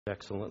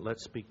Excellent.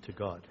 Let's speak to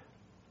God.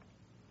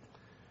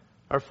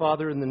 Our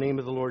Father, in the name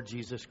of the Lord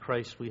Jesus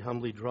Christ, we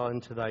humbly draw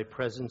into thy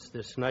presence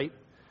this night,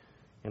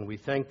 and we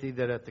thank thee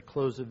that at the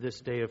close of this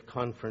day of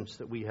conference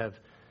that we have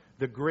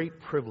the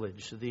great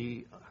privilege,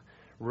 the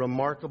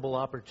remarkable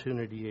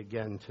opportunity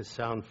again to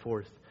sound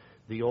forth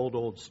the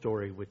old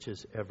story which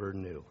is ever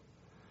new.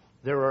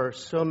 There are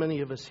so many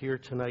of us here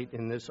tonight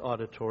in this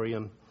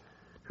auditorium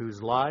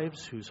whose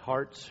lives, whose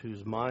hearts,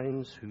 whose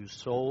minds, whose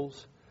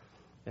souls,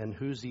 and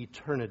whose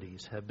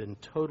eternities have been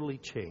totally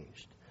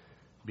changed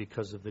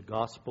because of the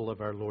gospel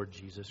of our Lord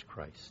Jesus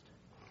Christ.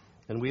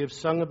 And we have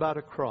sung about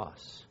a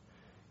cross,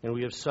 and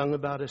we have sung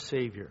about a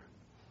Savior.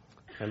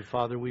 And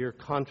Father, we are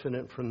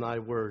confident from thy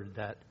word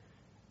that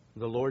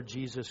the Lord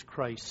Jesus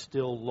Christ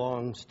still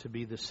longs to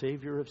be the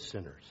Savior of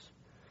sinners,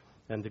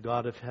 and the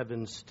God of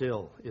heaven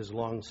still is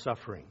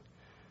long-suffering,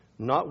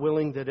 not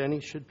willing that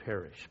any should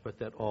perish, but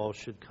that all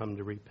should come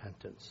to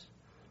repentance.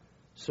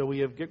 So we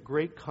have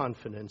great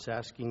confidence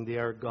asking thee,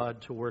 our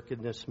God, to work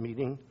in this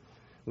meeting.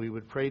 We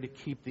would pray to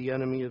keep the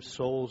enemy of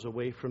souls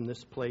away from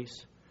this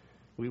place.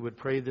 We would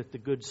pray that the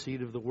good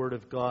seed of the Word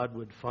of God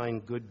would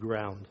find good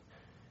ground.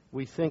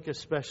 We think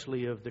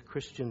especially of the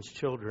Christian's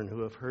children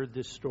who have heard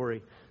this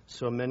story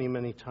so many,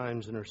 many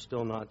times and are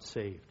still not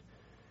saved.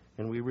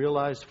 And we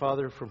realize,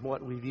 Father, from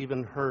what we've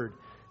even heard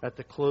at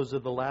the close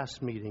of the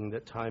last meeting,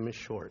 that time is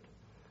short.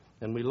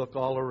 And we look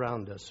all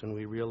around us and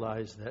we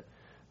realize that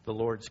the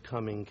Lord's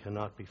coming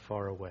cannot be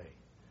far away.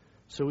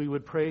 So we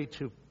would pray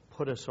to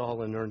put us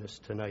all in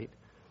earnest tonight.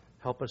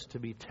 Help us to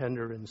be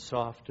tender and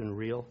soft and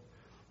real.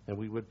 And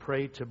we would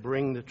pray to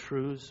bring the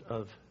truths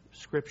of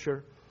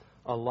Scripture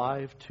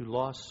alive to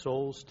lost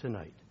souls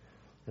tonight.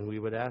 And we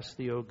would ask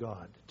thee, O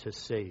God, to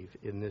save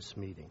in this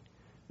meeting.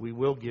 We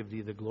will give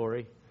thee the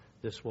glory.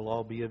 This will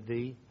all be of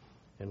thee.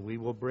 And we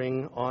will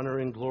bring honor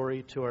and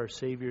glory to our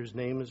Savior's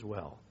name as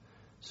well.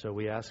 So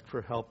we ask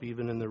for help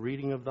even in the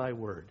reading of thy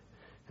word.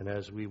 And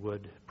as we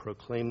would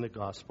proclaim the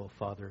gospel,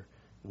 Father,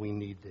 we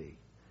need thee.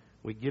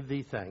 We give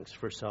thee thanks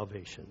for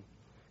salvation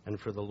and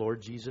for the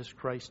Lord Jesus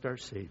Christ, our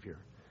Savior,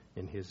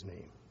 in his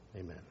name.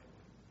 Amen.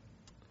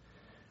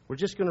 We're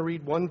just going to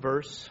read one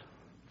verse,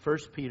 1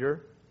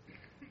 Peter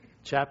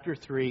chapter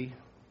 3.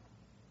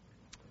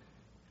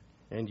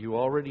 And you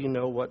already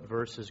know what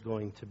verse is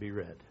going to be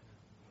read.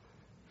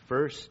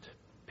 1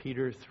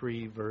 Peter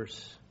 3,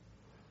 verse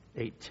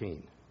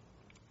 18.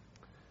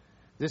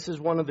 This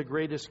is one of the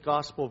greatest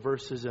gospel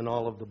verses in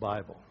all of the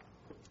Bible.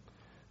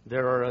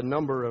 There are a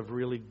number of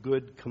really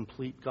good,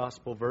 complete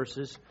gospel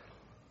verses.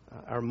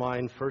 Our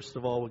mind, first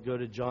of all, would go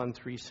to John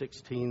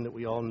 3:16 that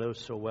we all know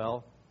so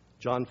well.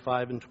 John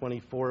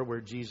 5:24,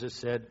 where Jesus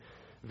said,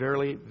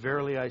 Verily,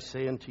 verily, I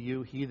say unto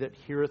you, he that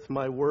heareth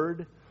my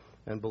word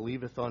and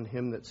believeth on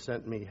him that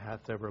sent me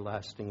hath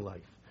everlasting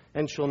life,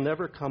 and shall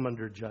never come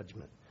under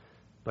judgment,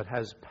 but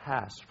has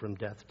passed from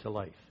death to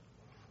life.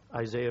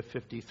 Isaiah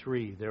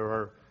 53, there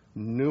are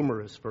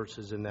numerous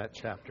verses in that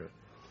chapter.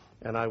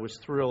 And I was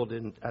thrilled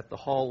at the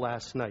hall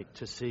last night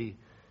to see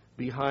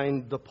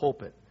behind the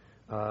pulpit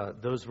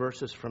those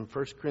verses from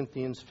 1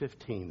 Corinthians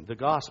 15. The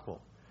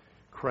gospel,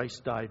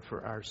 Christ died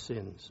for our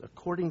sins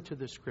according to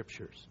the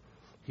Scriptures.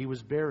 He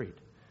was buried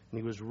and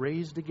he was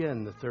raised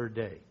again the third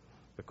day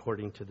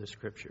according to the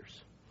Scriptures.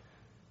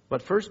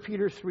 But 1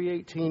 Peter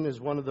 3:18 is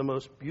one of the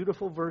most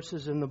beautiful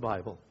verses in the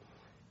Bible.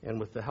 And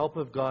with the help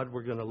of God,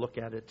 we're going to look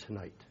at it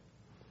tonight.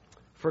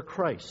 For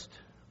Christ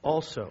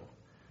also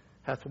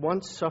hath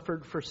once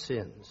suffered for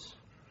sins,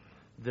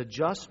 the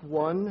just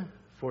one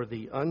for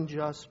the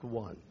unjust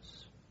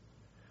ones,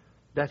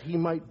 that he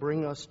might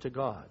bring us to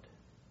God,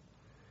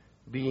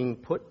 being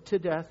put to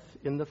death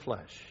in the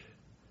flesh,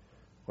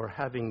 or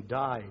having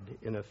died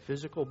in a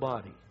physical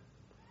body,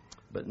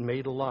 but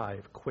made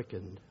alive,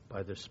 quickened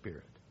by the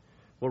Spirit.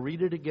 We'll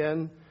read it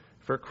again.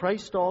 For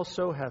Christ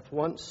also hath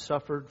once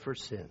suffered for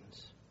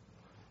sins,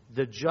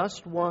 the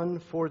just one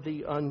for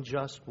the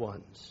unjust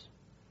ones,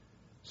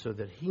 so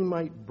that he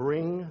might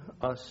bring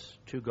us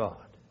to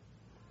God,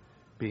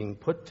 being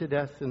put to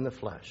death in the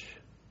flesh,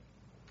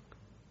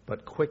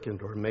 but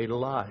quickened or made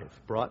alive,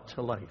 brought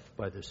to life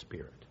by the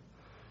Spirit.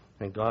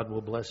 And God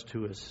will bless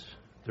to us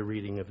the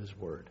reading of his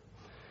word.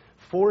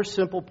 4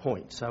 simple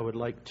points I would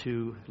like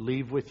to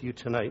leave with you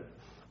tonight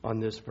on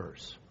this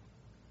verse.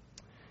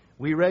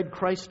 We read,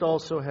 Christ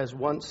also has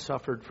once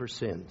suffered for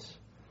sins.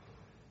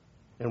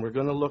 And we're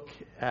going to look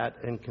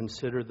at and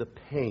consider the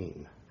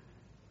pain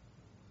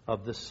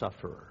of the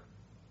sufferer.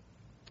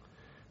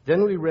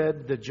 Then we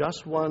read the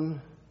just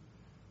one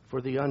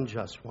for the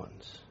unjust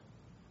ones.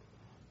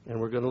 And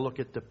we're going to look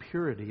at the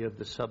purity of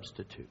the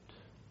substitute.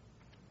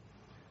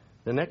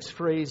 The next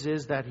phrase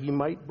is that he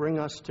might bring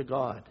us to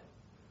God.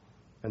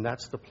 And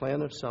that's the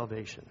plan of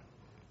salvation.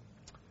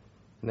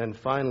 And then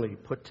finally,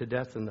 put to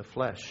death in the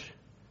flesh,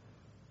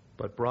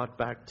 but brought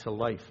back to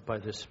life by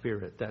the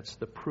Spirit. That's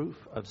the proof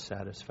of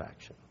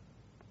satisfaction.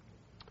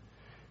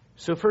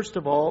 So first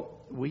of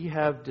all, we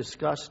have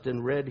discussed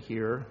and read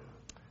here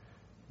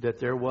that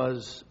there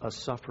was a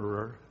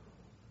sufferer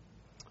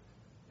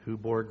who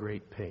bore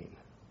great pain.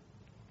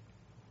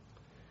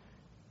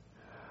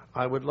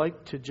 I would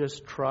like to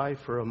just try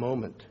for a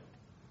moment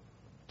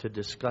to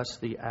discuss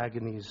the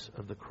agonies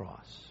of the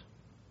cross.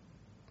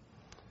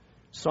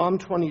 Psalm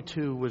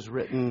 22 was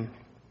written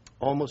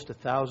almost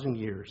 1,000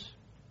 years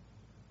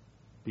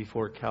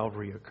before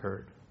Calvary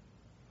occurred.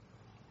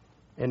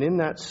 And in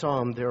that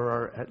psalm, there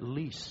are at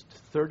least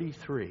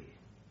 33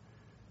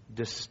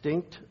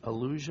 distinct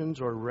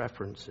allusions or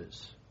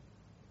references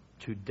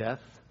to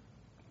death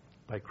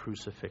by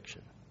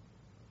crucifixion.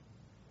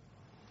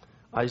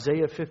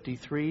 Isaiah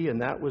 53,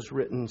 and that was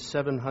written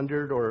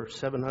 700 or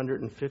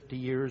 750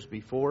 years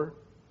before,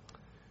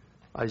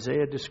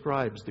 Isaiah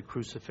describes the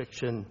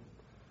crucifixion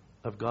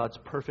of God's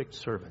perfect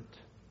servant.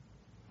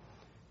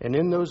 And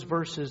in those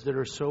verses that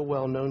are so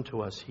well known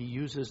to us, he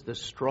uses the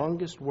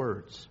strongest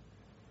words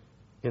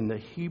in the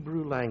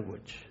Hebrew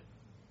language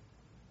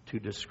to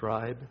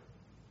describe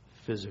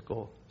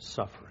physical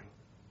suffering,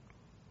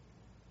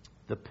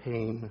 the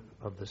pain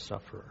of the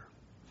sufferer.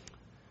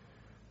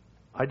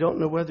 I don't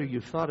know whether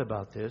you've thought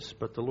about this,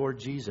 but the Lord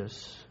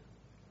Jesus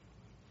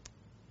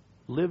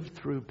lived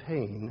through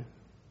pain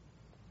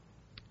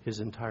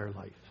his entire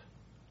life.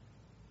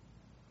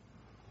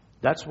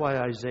 That's why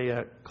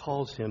Isaiah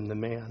calls him the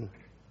man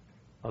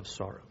of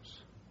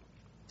sorrows.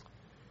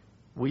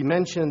 We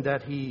mentioned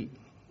that he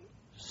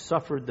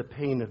suffered the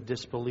pain of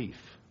disbelief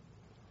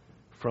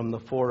from the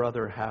 4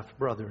 other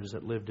half-brothers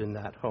that lived in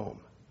that home.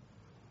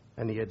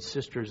 And he had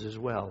sisters as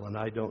well, and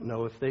I don't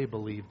know if they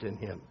believed in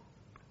him.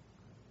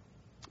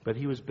 But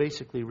he was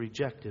basically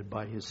rejected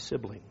by his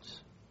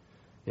siblings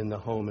in the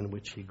home in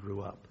which he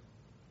grew up.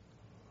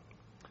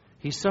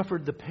 He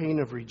suffered the pain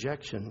of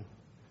rejection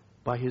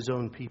by his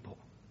own people.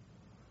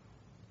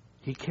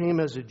 He came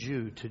as a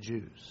Jew to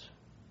Jews.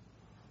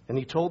 And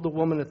he told the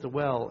woman at the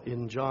well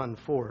in John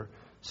 4,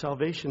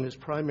 salvation is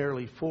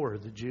primarily for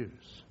the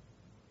Jews.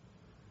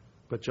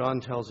 But John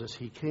tells us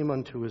he came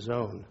unto his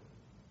own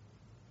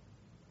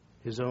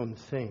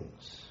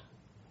things,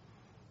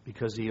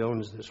 because he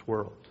owns this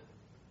world.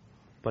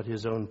 But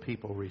his own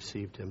people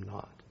received him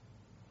not.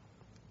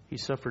 He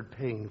suffered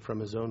pain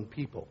from his own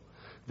people,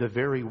 the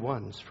very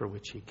ones for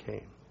which he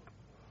came.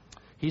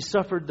 He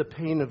suffered the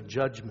pain of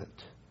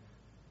judgment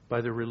by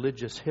the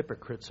religious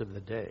hypocrites of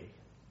the day,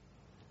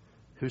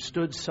 who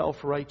stood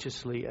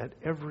self-righteously at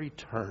every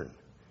turn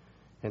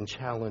and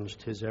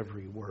challenged his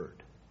every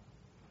word.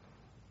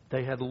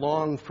 They had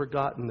long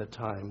forgotten the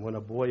time when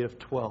a boy of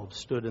 12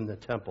 stood in the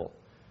temple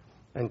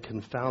and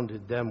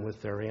confounded them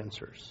with their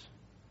answers.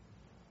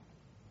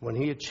 When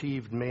he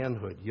achieved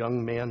manhood,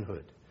 young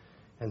manhood,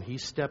 and he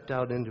stepped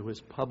out into his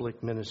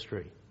public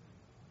ministry,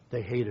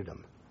 they hated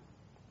him.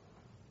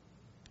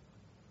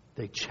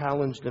 They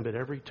challenged him at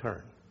every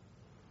turn.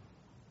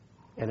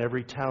 And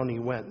every town he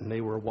went, and they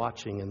were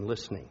watching and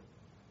listening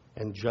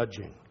and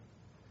judging,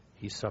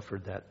 he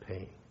suffered that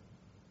pain.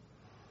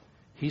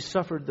 He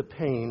suffered the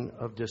pain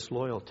of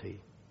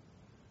disloyalty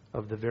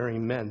of the very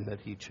men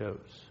that he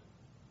chose.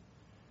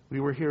 We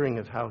were hearing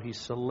of how he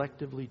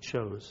selectively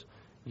chose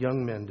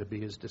young men to be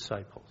his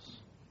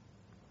disciples.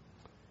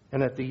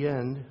 And at the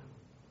end,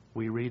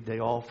 we read they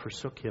all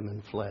forsook him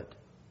and fled.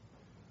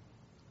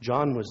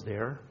 John was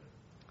there,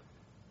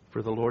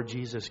 for the Lord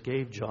Jesus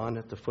gave John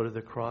at the foot of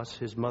the cross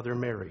his mother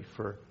Mary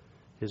for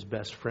his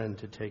best friend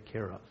to take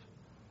care of.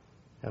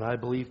 And I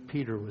believe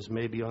Peter was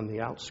maybe on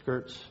the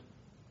outskirts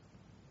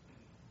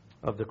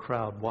of the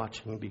crowd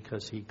watching,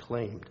 because he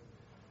claimed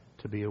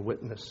to be a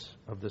witness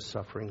of the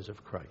sufferings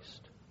of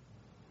Christ.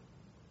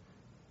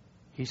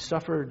 He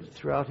suffered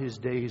throughout his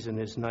days and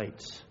his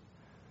nights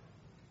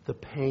the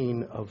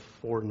pain of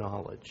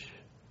foreknowledge.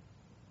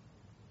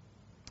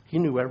 He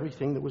knew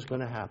everything that was going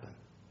to happen.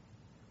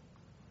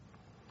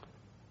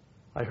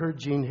 I heard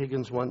Gene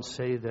Higgins once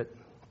say that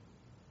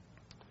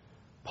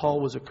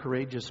Paul was a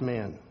courageous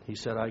man. He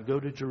said, I go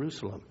to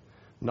Jerusalem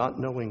not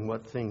knowing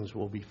what things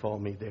will befall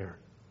me there.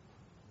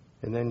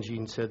 And then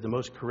Gene said, the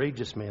most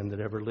courageous man that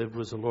ever lived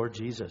was the Lord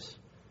Jesus,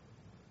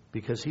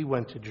 because he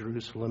went to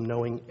Jerusalem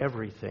knowing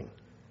everything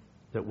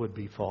that would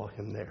befall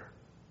him there.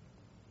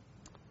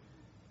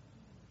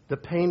 The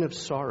pain of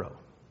sorrow.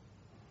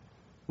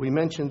 We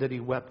mentioned that he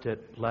wept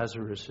at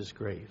Lazarus'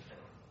 grave.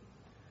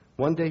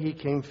 One day he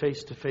came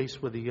face to face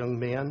with a young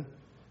man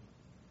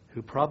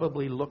who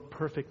probably looked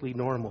perfectly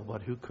normal,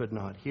 but who could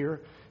not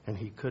hear and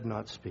he could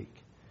not speak.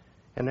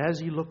 And as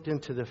he looked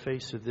into the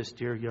face of this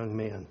dear young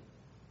man,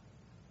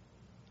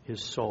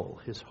 his soul,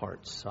 his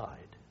heart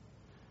sighed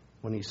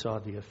when he saw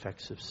the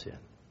effects of sin.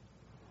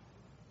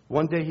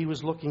 One day he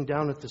was looking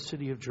down at the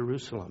city of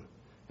Jerusalem,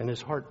 and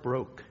his heart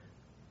broke.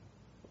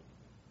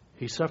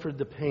 He suffered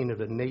the pain of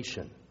a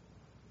nation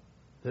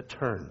that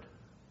turned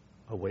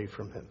away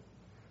from him,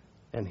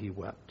 and he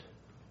wept.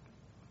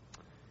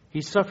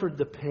 He suffered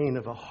the pain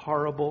of a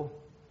horrible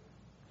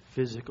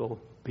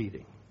physical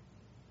beating.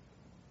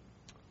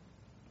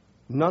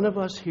 None of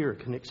us here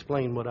can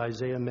explain what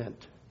Isaiah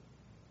meant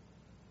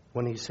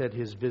when he said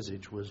his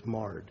visage was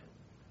marred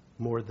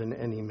more than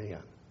any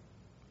man.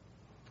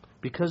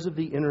 Because of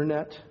the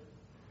internet,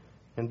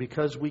 and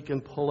because we can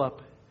pull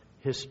up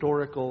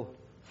historical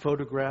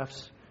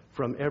photographs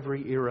from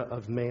every era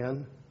of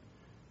man,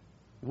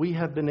 we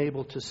have been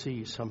able to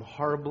see some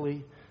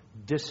horribly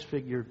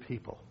disfigured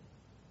people.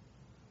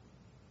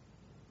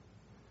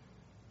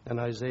 And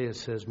Isaiah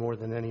says, more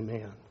than any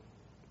man.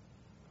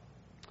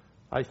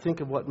 I think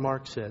of what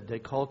Mark said. They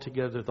called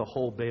together the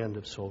whole band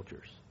of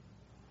soldiers.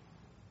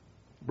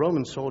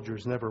 Roman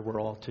soldiers never were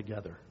all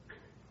together.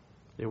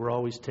 They were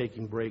always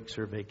taking breaks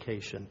or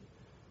vacation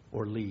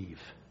or leave.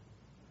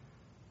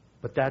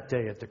 But that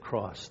day at the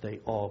cross, they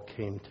all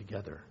came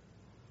together.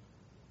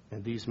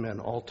 And these men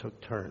all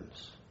took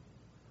turns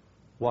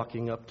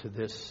walking up to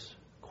this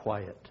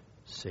quiet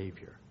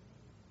Savior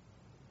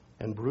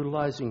and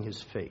brutalizing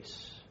his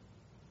face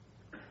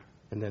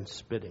and then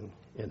spitting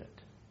in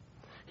it.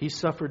 He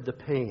suffered the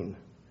pain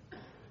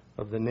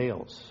of the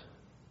nails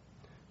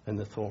and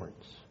the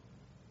thorns.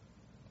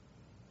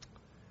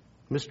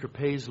 Mr.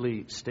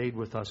 Paisley stayed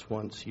with us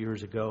once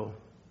years ago,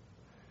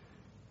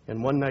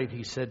 and one night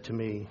he said to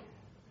me,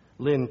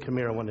 "Lynn, come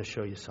here, I want to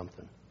show you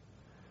something."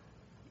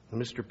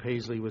 And Mr.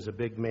 Paisley was a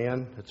big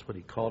man. That's what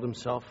he called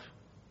himself.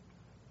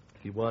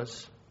 He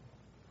was.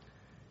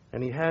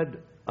 And he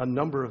had a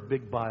number of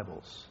big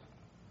Bibles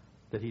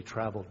that he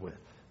traveled with.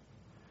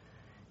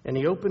 And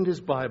he opened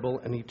his Bible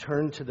and he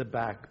turned to the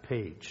back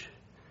page.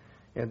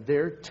 And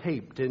there,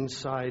 taped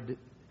inside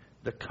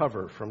the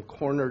cover from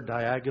corner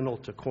diagonal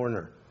to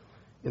corner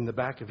in the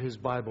back of his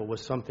Bible,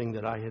 was something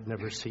that I had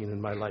never seen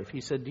in my life.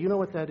 He said, "Do you know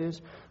what that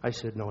is?" I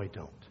said, "No, I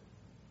don't."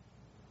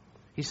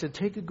 He said,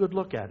 "Take a good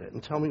look at it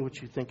and tell me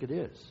what you think it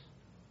is."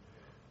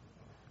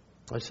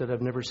 I said,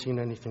 "I've never seen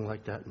anything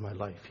like that in my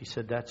life." He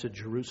said, "That's a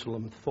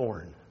Jerusalem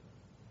thorn."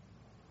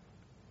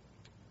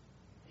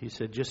 He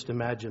said, "Just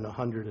imagine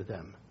 100 of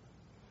them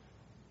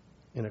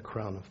in a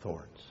crown of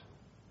thorns."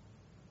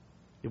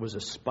 It was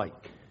a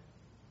spike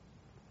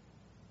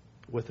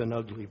with an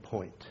ugly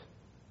point.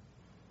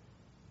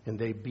 And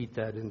they beat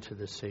that into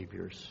the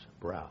Savior's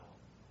brow.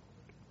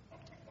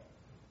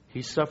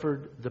 He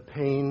suffered the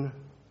pain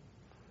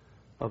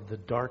of the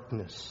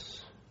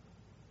darkness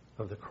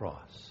of the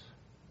cross.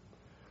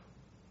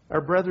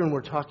 Our brethren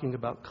were talking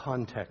about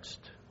context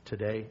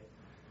today.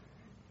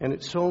 And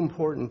it's so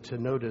important to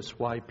notice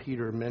why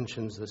Peter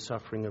mentions the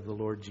suffering of the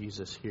Lord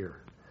Jesus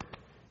here.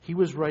 He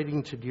was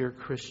writing to dear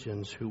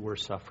Christians who were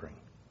suffering.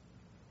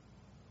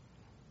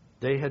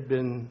 They had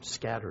been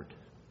scattered.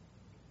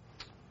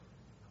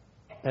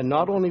 And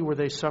not only were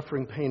they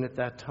suffering pain at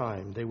that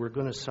time, they were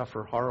going to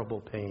suffer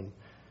horrible pain.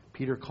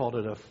 Peter called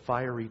it a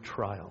fiery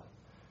trial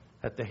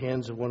at the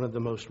hands of one of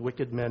the most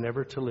wicked men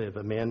ever to live,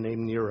 a man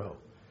named Nero.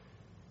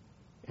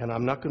 And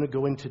I'm not going to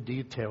go into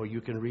detail. You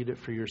can read it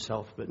for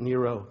yourself. But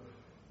Nero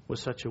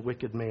was such a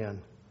wicked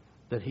man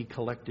that he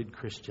collected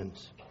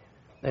Christians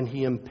and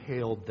he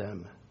impaled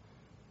them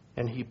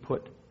and he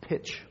put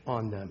pitch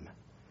on them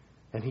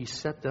and he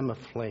set them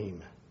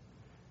aflame.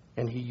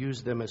 And he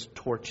used them as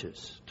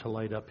torches to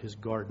light up his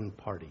garden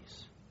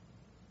parties.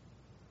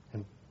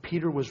 And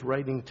Peter was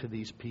writing to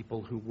these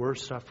people who were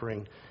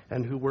suffering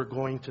and who were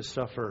going to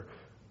suffer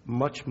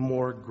much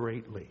more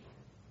greatly.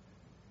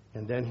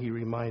 And then he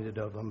reminded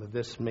them of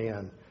this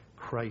man,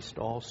 Christ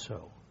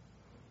also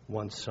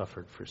once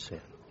suffered for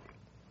sin.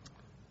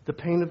 The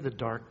pain of the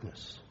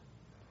darkness.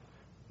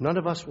 None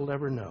of us will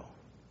ever know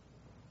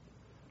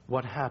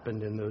what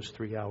happened in those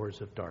 3 hours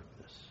of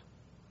darkness.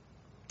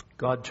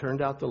 God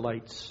turned out the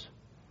lights.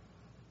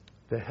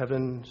 The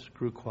heavens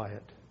grew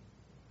quiet.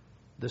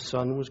 The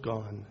sun was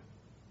gone.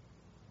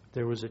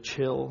 There was a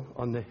chill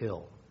on the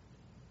hill.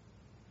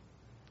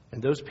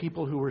 And those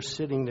people who were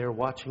sitting there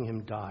watching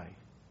him die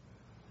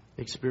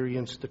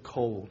experienced the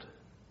cold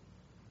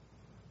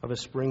of a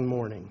spring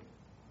morning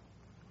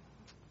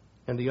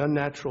and the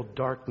unnatural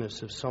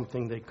darkness of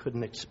something they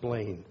couldn't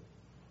explain.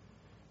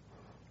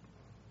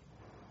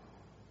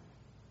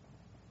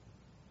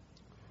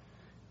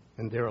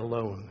 And there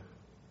alone,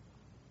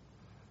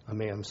 a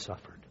man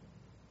suffered.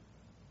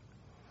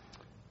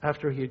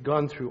 After he had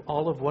gone through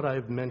all of what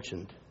I've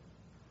mentioned,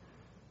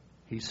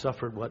 he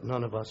suffered what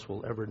none of us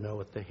will ever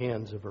know at the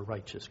hands of a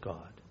righteous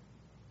God.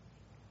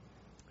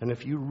 And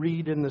if you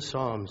read in the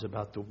Psalms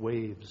about the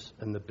waves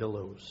and the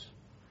billows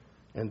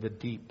and the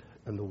deep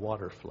and the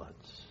water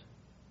floods,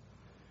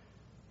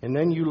 and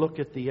then you look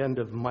at the end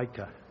of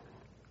Micah,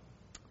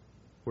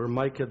 where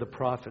Micah the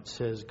prophet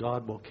says,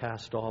 God will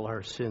cast all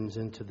our sins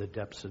into the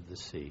depths of the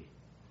sea.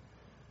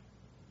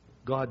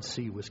 God's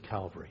sea was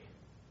Calvary.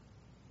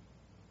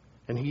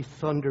 And he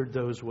thundered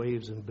those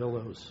waves and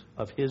billows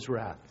of his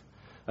wrath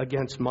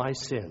against my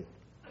sin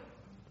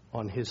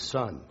on his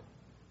Son,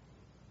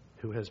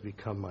 who has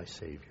become my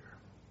Savior.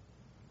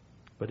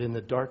 But in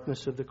the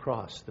darkness of the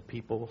cross, the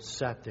people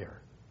sat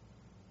there,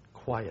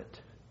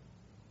 quiet,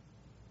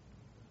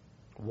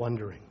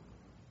 wondering.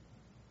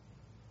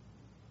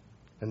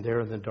 And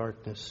there in the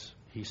darkness,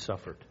 he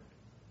suffered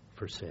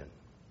for sin.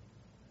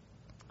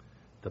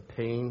 The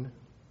pain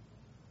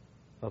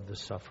of the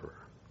sufferer.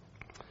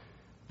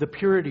 The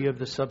purity of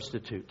the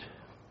substitute.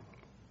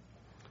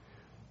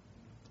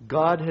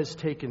 God has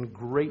taken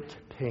great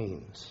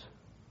pains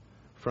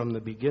from the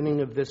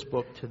beginning of this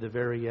book to the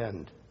very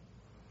end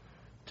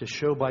to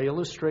show by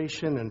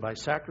illustration and by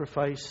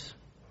sacrifice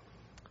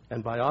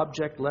and by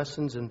object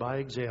lessons and by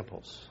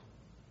examples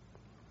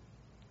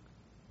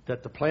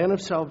that the plan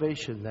of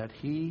salvation that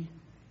he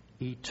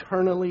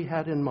eternally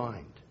had in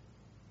mind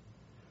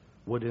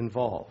would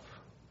involve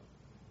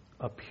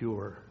a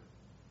pure,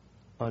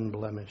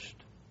 unblemished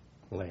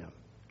lamb.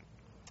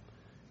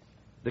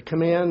 The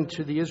command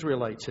to the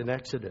Israelites in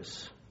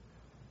Exodus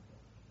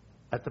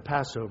at the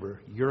Passover,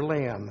 your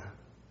lamb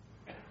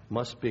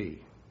must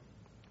be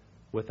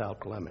without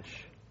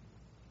blemish.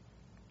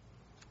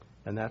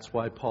 And that's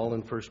why Paul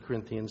in 1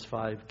 Corinthians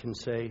 5 can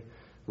say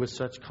with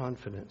such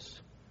confidence,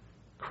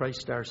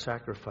 Christ our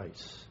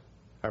sacrifice,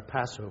 our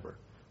Passover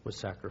was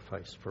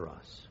sacrificed for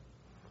us.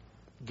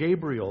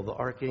 Gabriel, the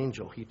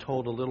archangel, he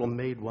told a little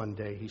maid one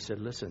day, he said,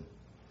 listen,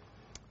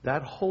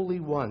 that Holy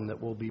One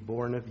that will be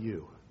born of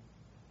you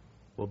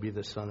will be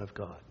the Son of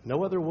God.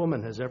 No other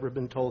woman has ever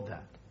been told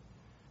that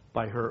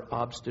by her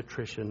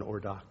obstetrician or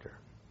doctor.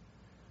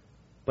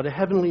 But a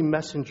heavenly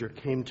messenger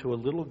came to a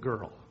little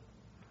girl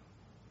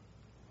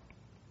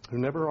who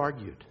never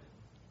argued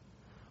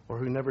or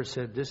who never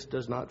said, this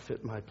does not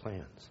fit my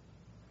plans.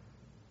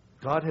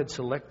 God had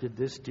selected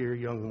this dear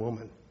young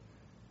woman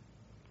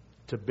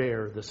to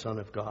bear the Son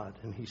of God.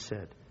 And he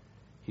said,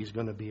 he's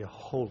going to be a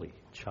holy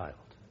child.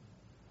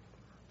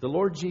 The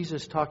Lord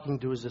Jesus, talking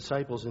to his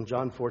disciples in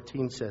John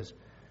 14, says,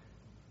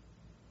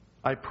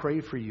 I pray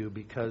for you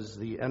because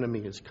the enemy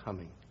is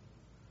coming.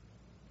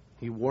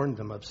 He warned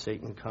them of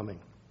Satan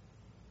coming.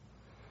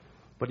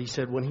 But he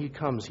said, when he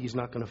comes, he's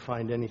not going to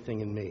find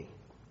anything in me.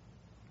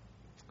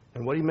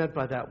 And what he meant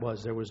by that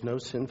was there was no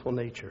sinful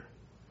nature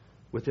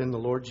within the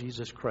Lord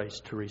Jesus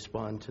Christ to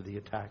respond to the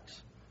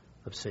attacks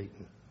of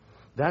Satan.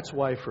 That's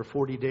why for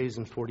 40 days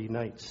and 40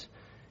 nights,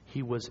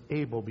 he was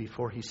able,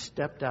 before he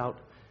stepped out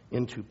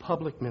into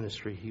public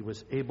ministry, he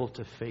was able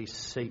to face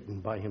Satan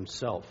by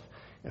himself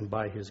and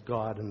by his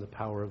God and the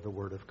power of the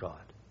Word of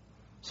God.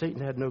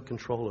 Satan had no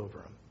control over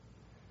him.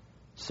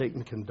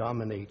 Satan can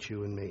dominate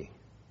you and me.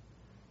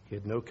 He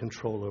had no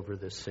control over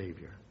this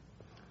Savior.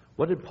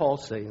 What did Paul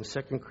say in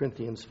 2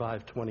 Corinthians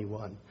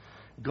 5:21?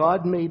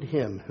 God made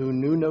him who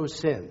knew no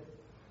sin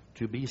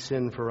to be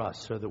sin for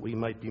us, so that we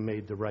might be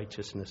made the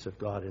righteousness of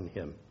God in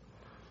him.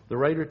 The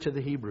writer to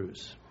the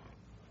Hebrews,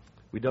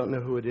 we don't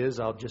know who it is,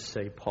 I'll just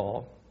say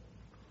Paul.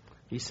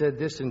 He said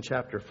this in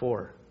chapter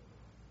 4.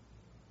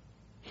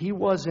 He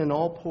was in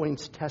all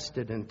points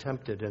tested and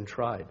tempted and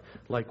tried,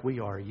 like we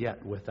are,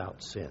 yet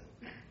without sin.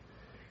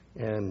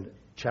 And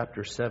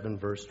chapter 7,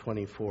 verse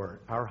 24,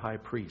 our high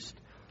priest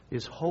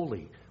is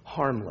holy,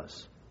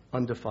 harmless,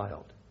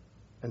 undefiled,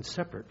 and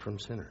separate from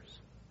sinners.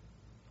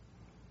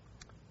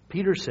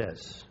 Peter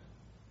says,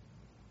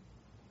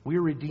 we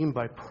are redeemed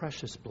by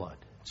precious blood.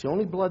 It's the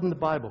only blood in the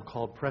Bible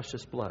called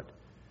precious blood.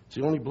 It's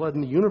the only blood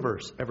in the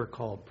universe ever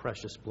called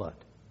precious blood.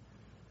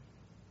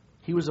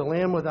 He was a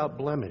lamb without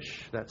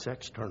blemish, that's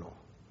external.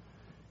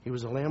 He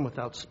was a lamb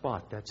without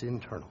spot, that's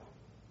internal.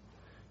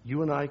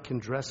 You and I can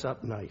dress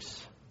up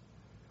nice,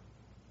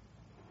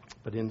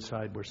 but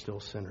inside we're still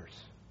sinners.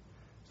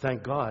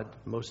 Thank God,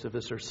 most of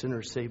us are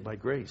sinners saved by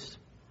grace.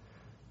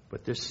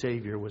 But this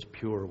Savior was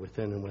pure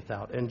within and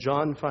without. And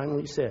John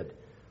finally said,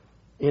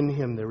 in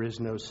him there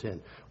is no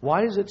sin.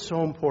 Why is it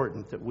so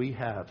important that we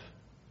have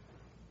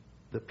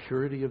the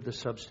purity of the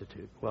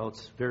substitute? Well,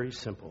 it's very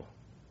simple.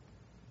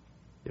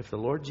 If the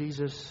Lord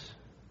Jesus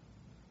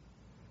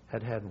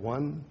had had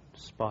one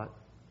spot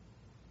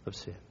of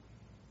sin,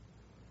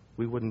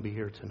 we wouldn't be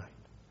here tonight.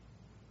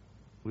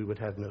 We would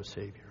have no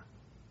Savior.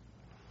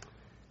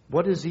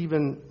 What is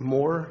even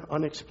more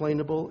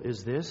unexplainable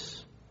is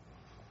this,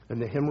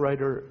 and the hymn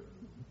writer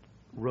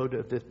wrote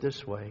it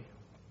this way: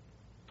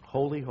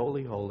 Holy,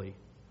 holy, holy,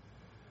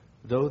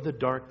 though the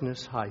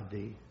darkness hide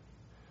thee,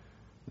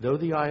 though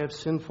the eye of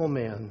sinful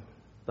man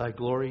thy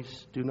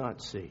glories do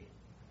not see,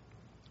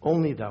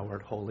 only thou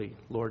art holy,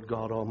 Lord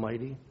God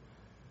Almighty,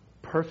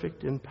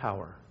 perfect in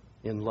power,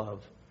 in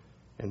love,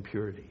 and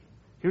purity.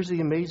 Here's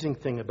the amazing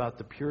thing about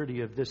the purity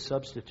of this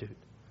substitute.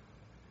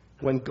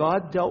 When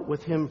God dealt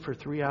with him for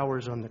 3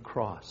 hours on the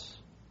cross,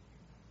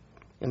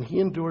 and he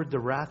endured the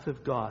wrath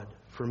of God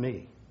for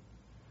me,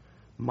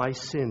 my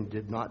sin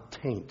did not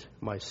taint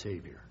my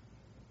Savior.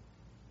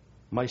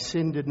 My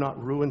sin did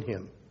not ruin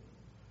him.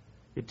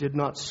 It did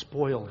not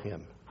spoil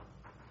him.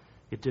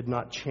 It did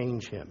not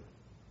change him.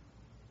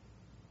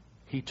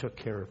 He took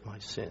care of my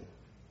sin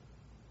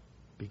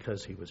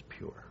because he was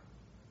pure.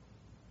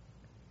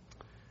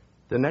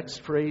 The next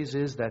phrase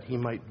is that he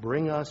might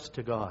bring us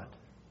to God.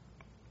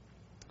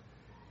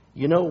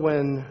 You know,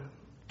 when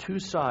two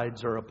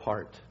sides are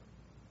apart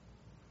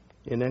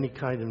in any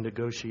kind of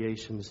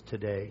negotiations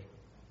today,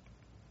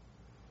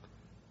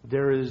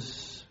 there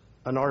is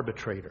an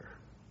arbitrator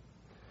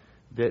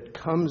that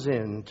comes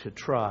in to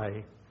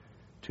try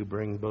to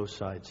bring both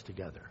sides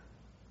together.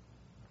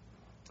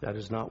 That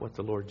is not what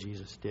the Lord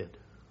Jesus did,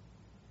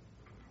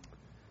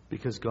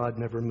 because God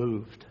never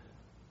moved.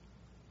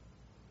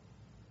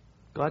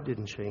 God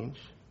didn't change.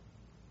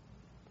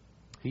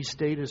 He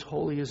stayed as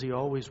holy as he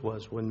always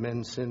was when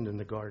men sinned in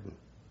the garden.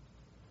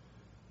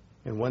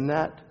 And when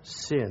that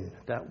sin,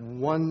 that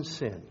one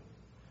sin,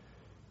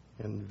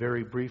 And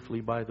very briefly,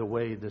 by the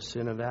way, the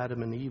sin of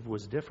Adam and Eve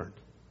was different.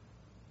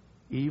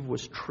 Eve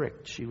was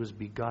tricked. She was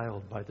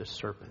beguiled by the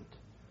serpent.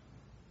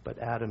 But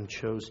Adam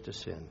chose to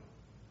sin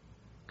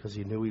because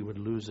he knew he would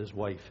lose his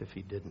wife if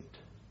he didn't.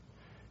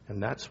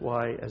 And that's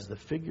why, as the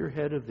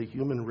figurehead of the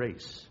human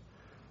race,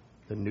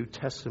 the New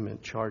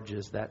Testament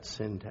charges that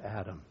sin to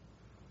Adam.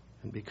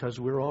 And because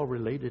we're all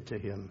related to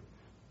him,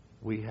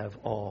 we have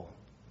all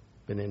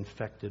been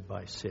infected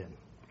by sin.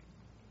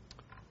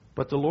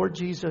 But the Lord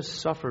Jesus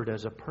suffered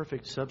as a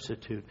perfect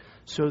substitute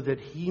so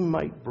that he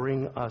might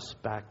bring us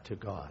back to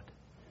God.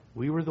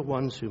 We were the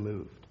ones who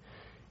moved.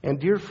 And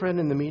dear friend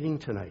in the meeting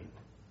tonight,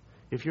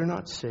 if you're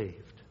not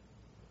saved,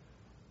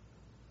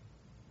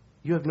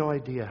 you have no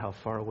idea how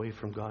far away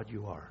from God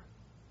you are.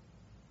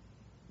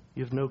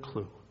 You have no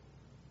clue.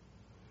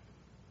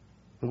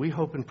 And we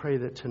hope and pray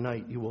that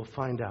tonight you will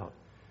find out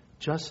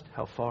just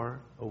how far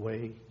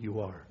away you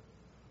are.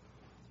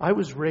 I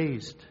was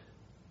raised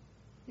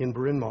in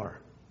Bryn Mawr.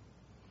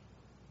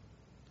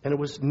 And it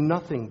was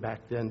nothing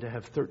back then to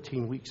have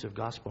 13 weeks of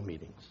gospel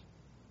meetings.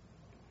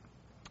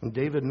 And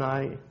David and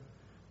I,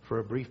 for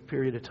a brief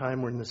period of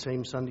time, were in the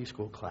same Sunday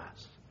school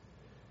class.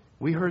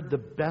 We heard the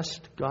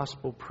best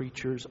gospel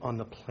preachers on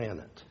the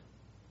planet.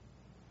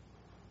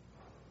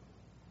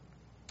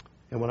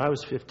 And when I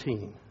was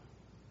 15,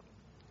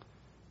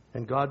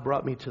 and God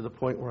brought me to the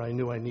point where I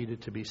knew I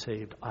needed to be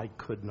saved, I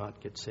could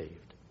not get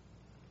saved.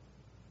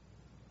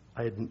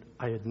 I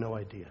had no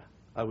idea.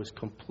 I was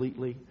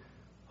completely,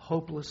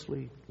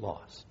 hopelessly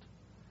lost,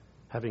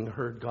 having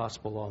heard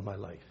gospel all my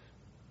life.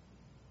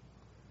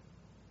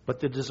 But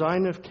the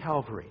design of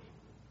Calvary,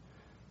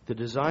 the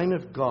design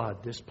of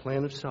God, this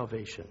plan of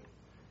salvation,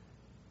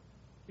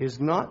 is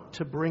not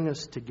to bring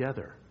us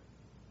together,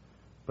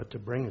 but to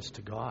bring us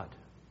to God.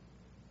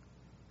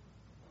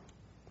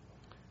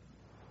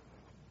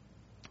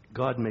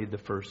 God made the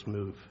first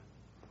move.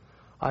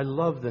 I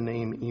love the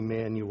name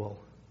Emmanuel,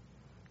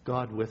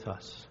 God with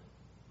us.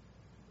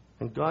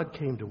 And God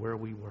came to where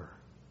we were.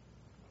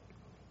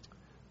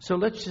 So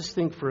let's just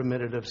think for a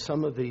minute of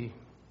some of the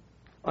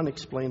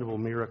unexplainable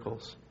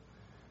miracles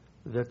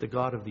that the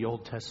God of the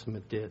Old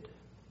Testament did.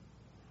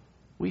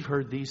 We've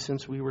heard these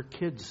since we were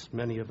kids,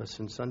 many of us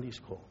in Sunday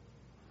school.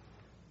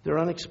 They're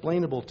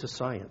unexplainable to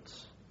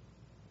science.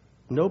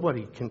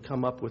 Nobody can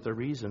come up with a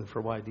reason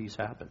for why these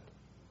happened.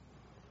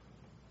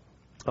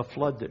 A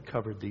flood that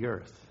covered the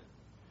earth,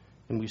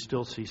 and we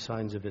still see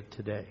signs of it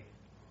today.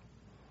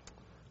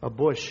 A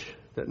bush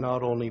that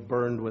not only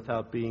burned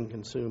without being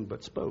consumed,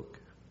 but spoke.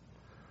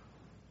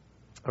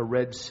 A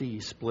Red Sea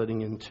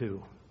splitting in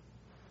two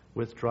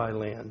with dry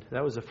land.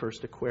 That was the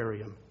first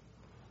aquarium.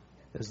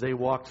 As they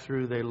walked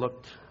through, they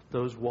looked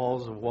those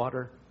walls of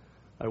water.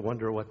 I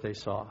wonder what they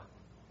saw.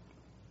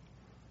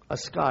 A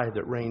sky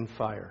that rained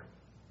fire.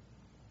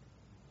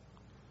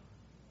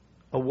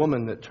 A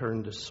woman that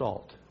turned to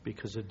salt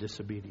because of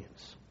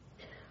disobedience.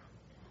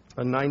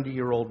 A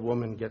 90-year-old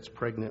woman gets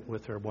pregnant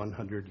with her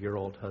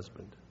 100-year-old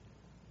husband.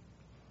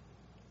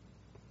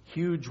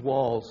 Huge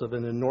walls of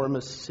an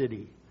enormous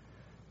city,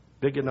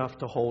 big enough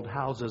to hold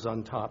houses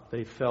on top,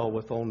 they fell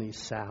with only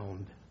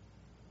sound.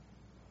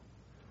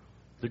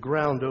 The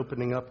ground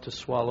opening up to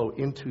swallow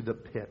into the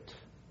pit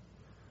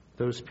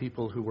those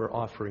people who were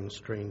offering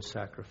strange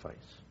sacrifice.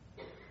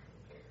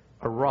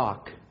 A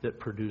rock that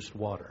produced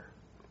water.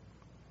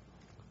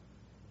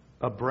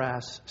 A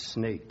brass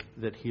snake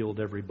that healed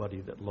everybody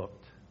that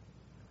looked.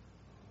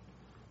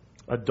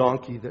 A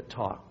donkey that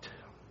talked.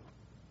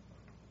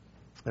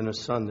 And a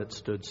sun that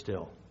stood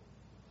still.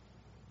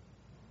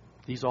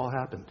 These all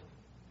happened.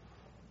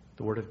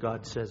 The Word of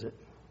God says it.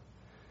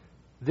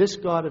 This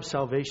God of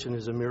salvation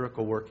is a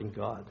miracle-working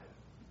God.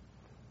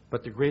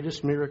 But the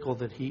greatest miracle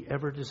that He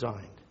ever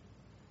designed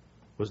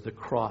was the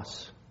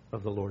cross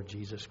of the Lord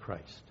Jesus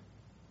Christ.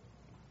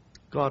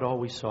 God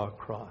always saw a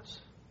cross.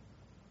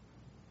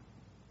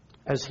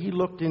 As He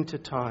looked into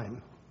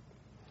time,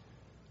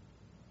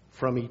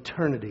 from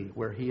eternity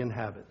where He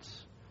inhabits,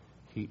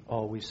 He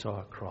always saw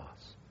a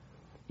cross.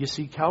 You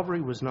see,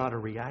 Calvary was not a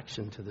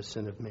reaction to the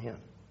sin of man.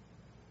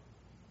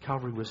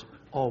 Calvary was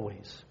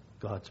always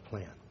God's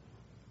plan.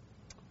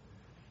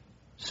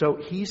 So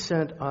He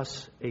sent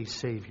us a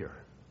Savior,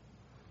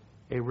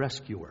 a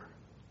rescuer,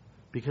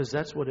 because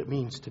that's what it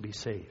means to be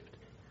saved.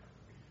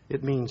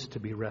 It means to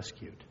be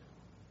rescued.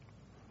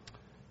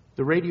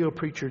 The radio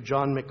preacher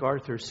John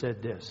MacArthur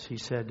said this. He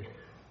said,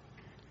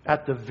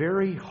 "At the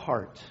very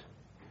heart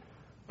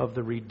of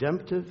the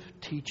redemptive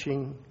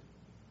teaching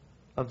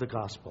of the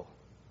gospel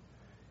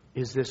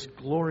is this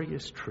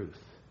glorious truth.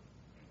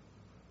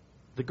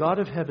 The God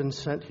of heaven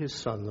sent His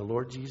Son, the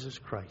Lord Jesus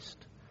Christ,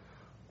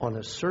 on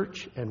a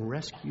search and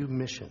rescue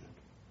mission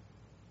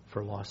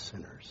for lost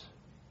sinners."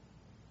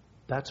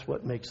 That's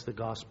what makes the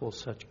gospel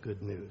such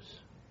good news.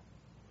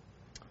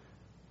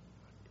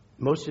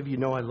 Most of you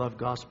know I love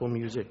gospel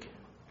music.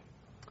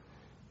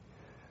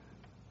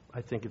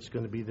 I think it's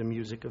going to be the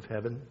music of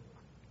heaven.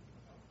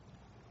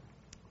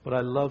 But I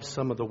love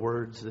some of the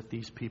words that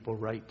these people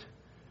write.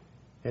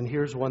 And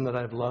here's one that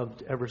I've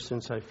loved ever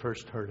since I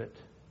first heard it.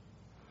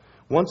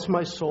 Once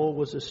my soul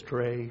was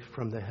astray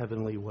from the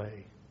heavenly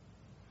way.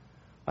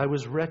 I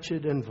was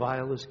wretched and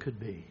vile as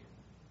could be.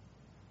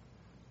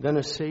 Then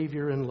a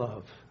Savior in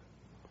love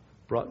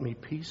brought me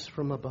peace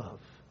from above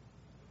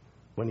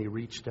when he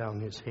reached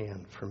down his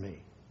hand for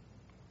me.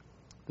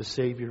 The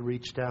Savior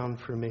reached down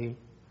for me.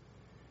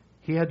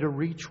 He had to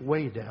reach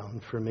way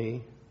down for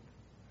me.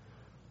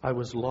 I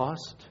was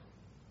lost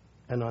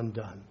and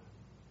undone,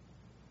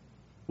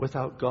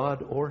 without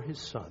God or his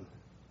Son.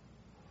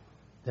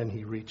 Then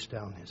he reached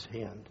down his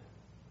hand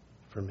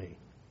for me.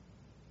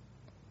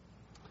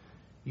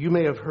 You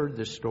may have heard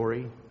this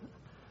story.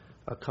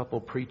 A couple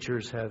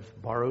preachers have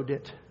borrowed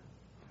it.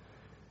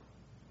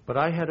 But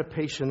I had a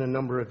patient a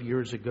number of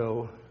years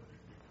ago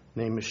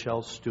named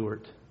Michelle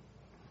Stewart.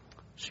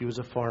 She was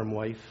a farm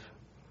wife.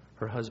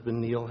 Her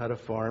husband Neil had a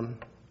farm,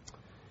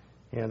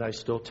 and I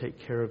still take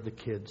care of the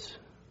kids.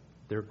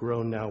 They're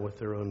grown now with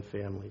their own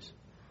families.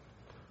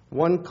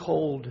 One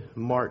cold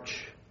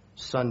March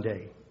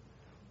Sunday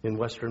in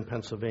western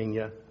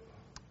Pennsylvania,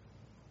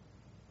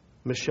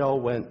 Michelle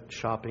went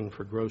shopping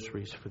for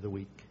groceries for the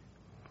week.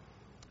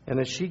 And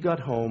as she got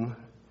home,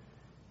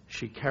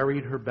 she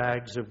carried her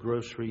bags of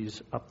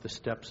groceries up the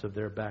steps of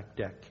their back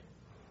deck.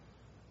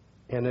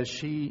 And as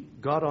she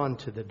got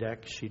onto the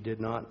deck, she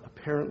did not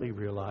apparently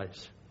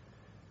realize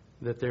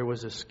that there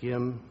was a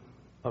skim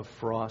of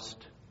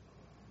frost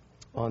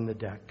on the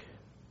deck.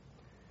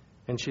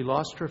 And she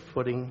lost her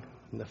footing,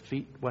 and the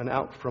feet went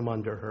out from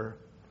under her,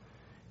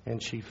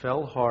 and she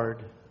fell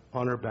hard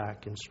on her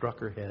back and struck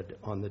her head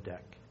on the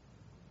deck.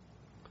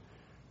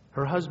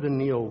 Her husband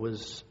Neil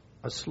was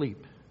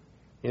asleep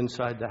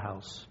inside the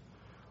house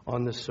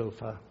on the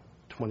sofa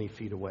 20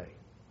 feet away.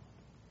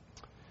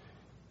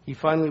 He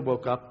finally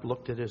woke up,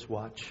 looked at his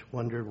watch,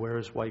 wondered where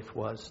his wife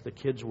was. The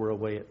kids were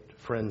away at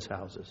friends'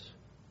 houses.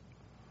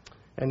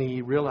 And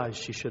he realized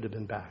she should have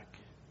been back.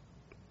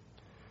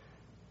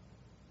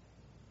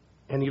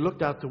 And he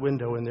looked out the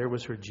window, and there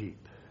was her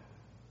Jeep.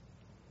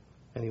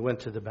 And he went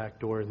to the back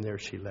door, and there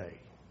she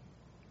lay.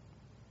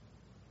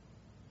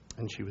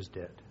 And she was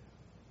dead.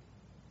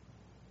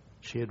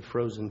 She had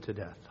frozen to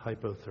death,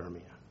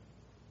 hypothermia.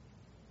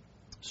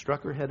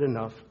 Struck her head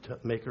enough to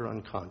make her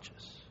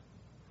unconscious.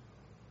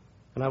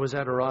 And I was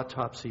at her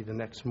autopsy the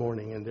next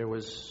morning, and it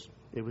was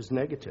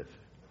negative,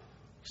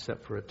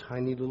 except for a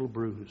tiny little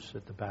bruise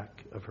at the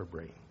back of her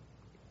brain.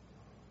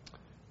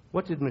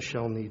 What did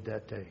Michelle need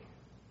that day?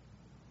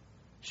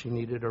 She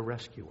needed a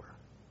rescuer.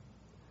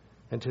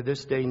 And to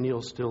this day,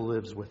 Neil still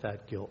lives with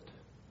that guilt,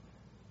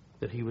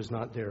 that he was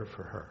not there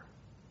for her.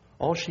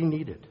 All she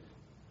needed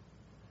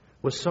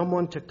was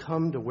someone to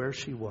come to where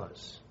she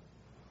was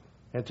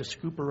and to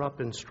scoop her up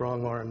in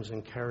strong arms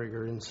and carry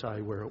her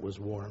inside where it was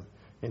warm,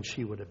 and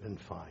she would have been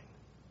fine.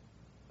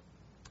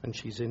 And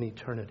she's in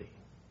eternity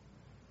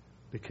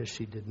because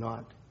she did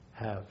not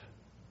have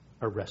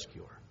a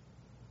rescuer.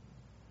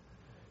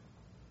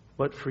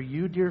 But for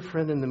you, dear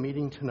friend, in the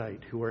meeting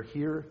tonight, who are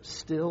here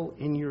still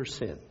in your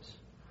sins,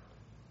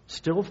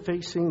 still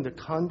facing the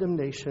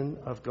condemnation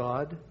of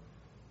God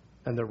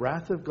and the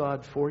wrath of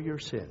God for your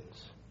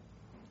sins,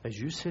 as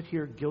you sit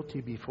here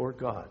guilty before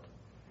God,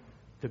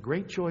 the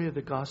great joy of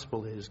the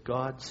gospel is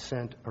God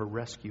sent a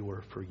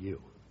rescuer for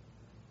you.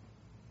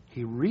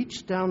 He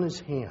reached down his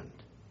hand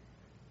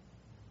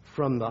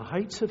from the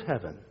heights of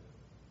heaven,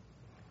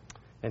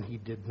 and he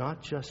did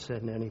not just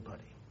send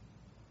anybody.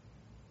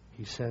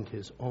 He sent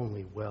his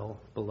only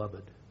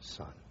well-beloved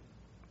Son.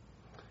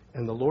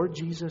 And the Lord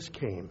Jesus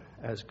came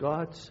as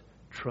God's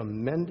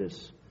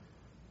tremendous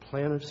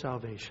plan of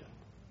salvation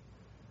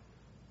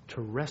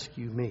to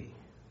rescue me.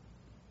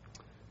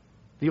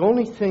 The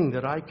only thing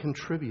that I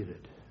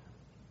contributed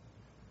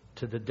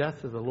to the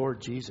death of the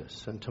Lord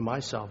Jesus and to my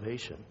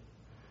salvation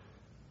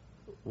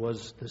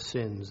was the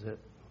sins that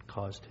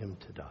caused him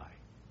to die.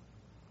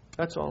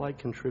 That's all I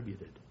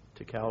contributed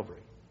to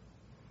Calvary.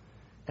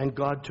 And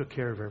God took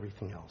care of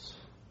everything else.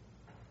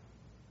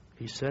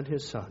 He sent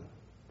his Son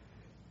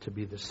to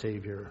be the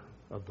Savior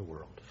of the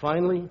world.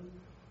 Finally,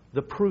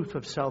 the proof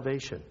of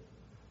salvation.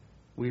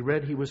 We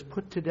read he was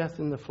put to death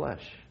in the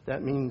flesh.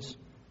 That means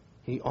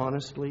he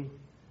honestly,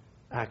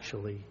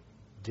 actually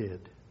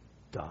did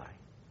die.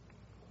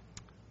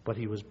 But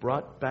he was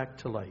brought back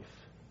to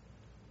life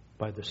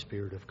by the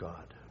Spirit of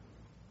God.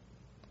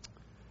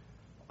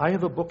 I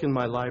have a book in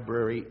my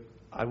library.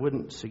 I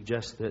wouldn't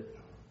suggest that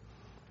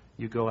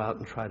you go out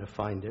and try to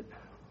find it.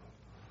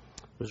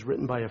 It was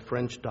written by a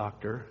French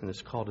doctor, and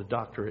it's called A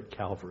Doctor at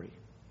Calvary.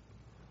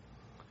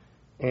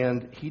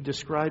 And he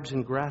describes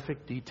in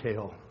graphic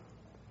detail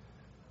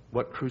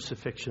what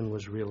crucifixion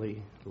was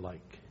really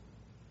like.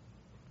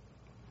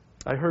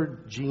 I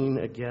heard Gene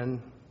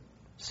again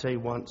say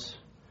once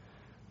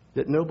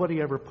that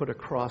nobody ever put a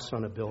cross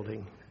on a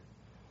building,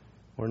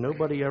 or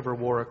nobody ever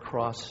wore a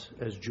cross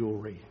as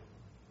jewelry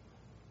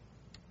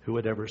who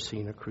had ever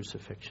seen a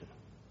crucifixion.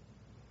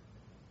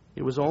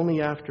 It was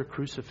only after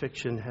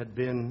crucifixion had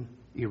been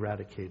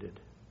eradicated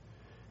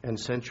and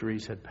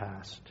centuries had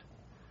passed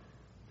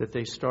that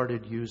they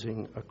started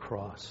using a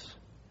cross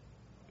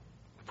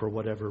for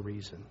whatever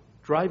reason.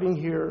 Driving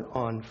here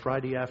on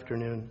Friday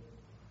afternoon,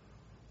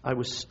 I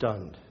was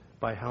stunned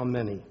by how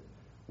many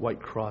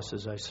white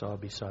crosses I saw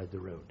beside the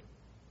road.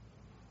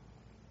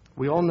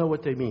 We all know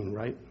what they mean,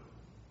 right?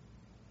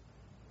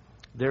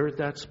 There at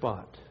that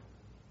spot,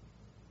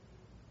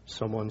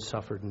 someone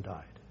suffered and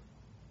died.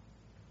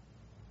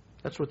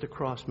 That's what the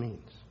cross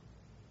means.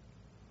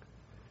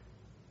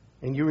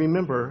 And you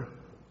remember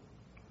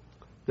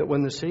that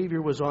when the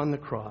Savior was on the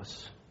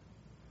cross,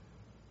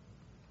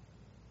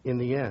 in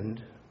the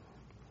end,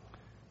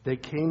 they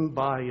came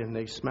by and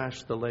they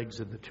smashed the legs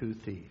of the two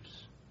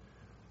thieves.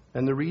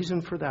 And the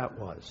reason for that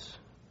was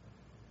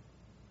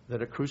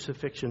that a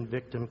crucifixion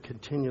victim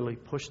continually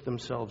pushed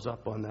themselves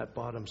up on that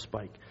bottom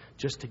spike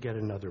just to get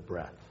another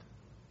breath.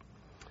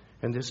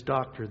 And this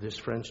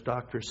French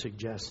doctor,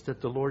 suggests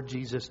that the Lord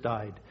Jesus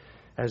died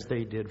as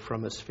they did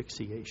from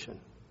asphyxiation.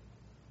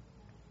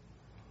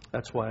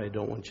 That's why I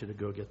don't want you to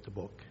go get the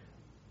book.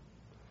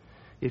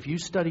 If you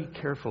study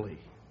carefully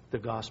the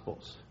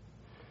Gospels,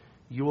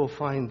 you will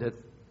find that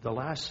the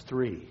last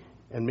 3,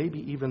 and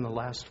maybe even the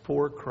last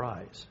 4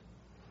 cries,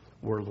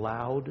 were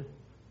loud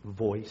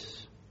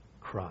voice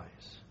cries.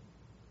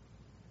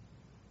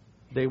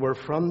 They were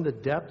from the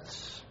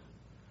depths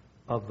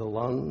of the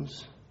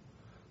lungs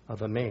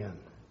of a man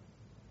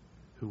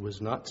who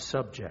was not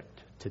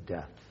subject to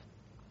death.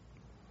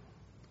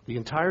 The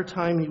entire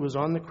time he was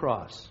on the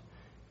cross,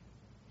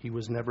 he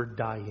was never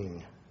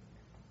dying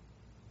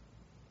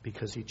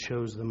because he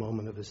chose the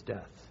moment of his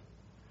death.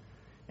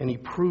 And he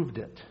proved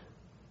it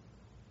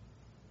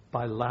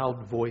by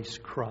loud voice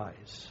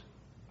cries.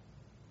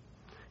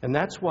 And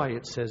that's why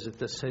it says that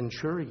the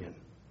centurion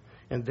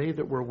and they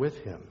that were with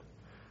him,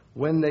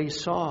 when they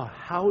saw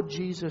how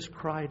Jesus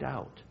cried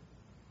out,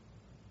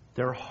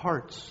 their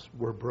hearts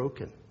were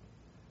broken.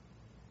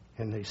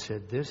 And they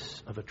said,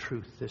 this of a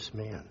truth, this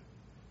man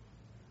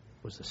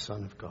was the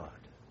Son of God.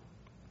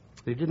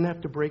 They didn't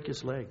have to break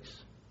his legs.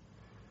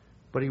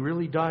 But he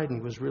really died and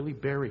he was really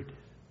buried.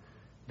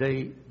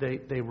 They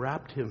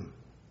wrapped him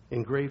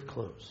in grave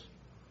clothes.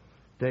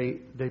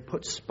 They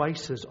put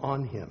spices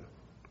on him.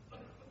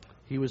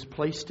 He was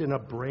placed in a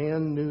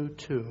brand new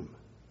tomb,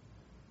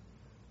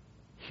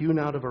 hewn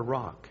out of a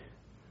rock.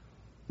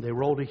 They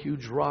rolled a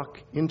huge rock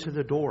into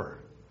the door.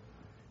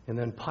 And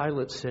then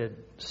Pilate said,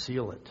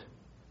 seal it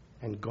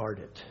and guard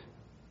it.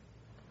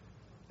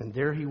 And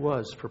there he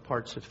was for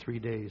parts of 3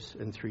 days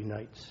and 3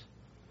 nights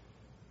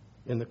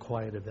in the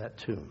quiet of that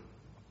tomb.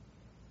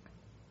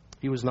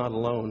 He was not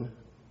alone.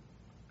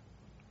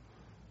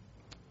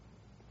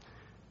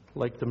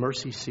 Like the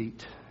mercy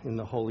seat in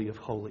the Holy of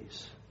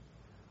Holies,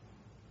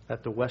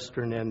 at the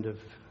western end of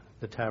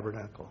the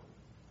tabernacle,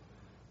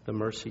 the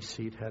mercy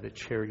seat had a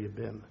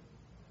cherubim.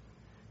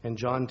 And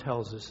John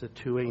tells us that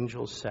 2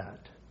 angels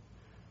sat,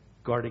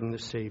 guarding the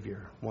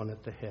Savior, one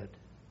at the head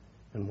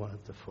and one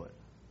at the foot.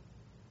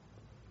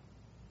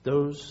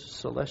 Those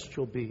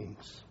celestial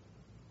beings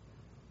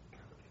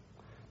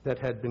that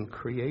had been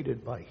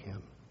created by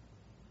him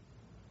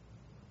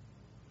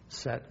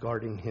sat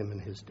guarding him in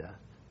his death.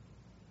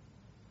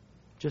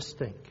 Just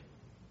think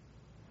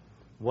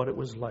what it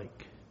was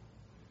like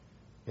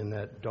in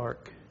that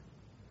dark,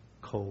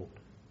 cold,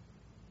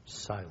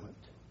 silent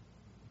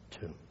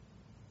tomb.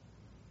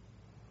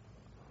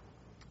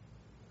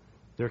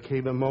 There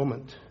came a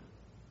moment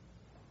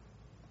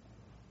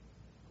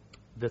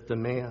that the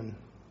man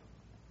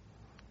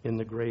in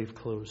the grave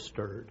clothes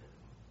stirred.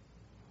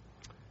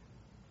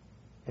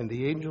 And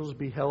the angels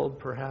beheld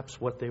perhaps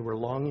what they were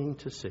longing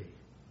to see.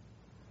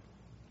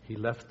 He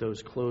left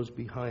those clothes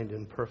behind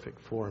in perfect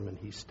form, and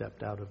he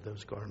stepped out of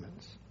those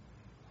garments.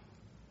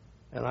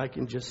 And I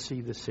can just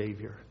see the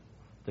Savior,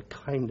 the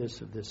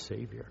kindness of this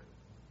Savior,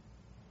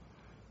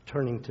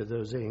 turning to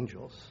those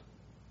angels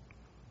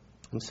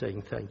and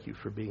saying, thank you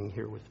for being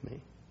here with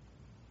me.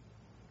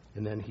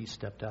 And then he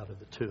stepped out of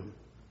the tomb,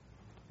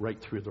 right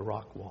through the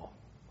rock wall.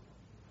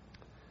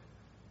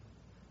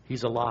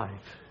 He's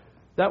alive.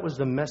 That was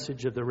the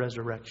message of the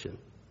resurrection.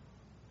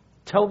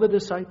 Tell the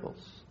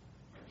disciples,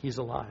 he's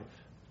alive.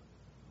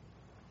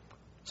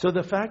 So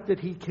the fact that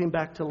he came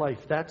back to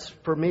life, that's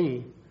for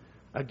me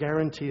a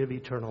guarantee of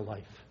eternal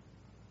life.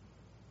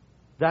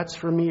 That's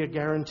for me a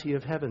guarantee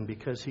of heaven,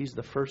 because he's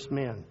the first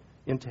man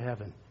into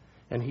heaven.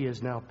 And he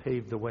has now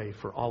paved the way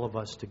for all of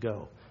us to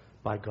go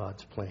by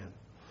God's plan.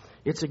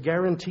 It's a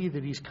guarantee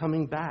that he's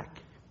coming back,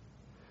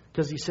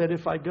 because he said,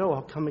 if I go,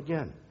 I'll come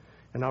again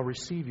and I'll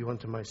receive you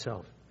unto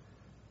myself.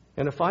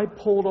 And if I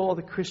polled all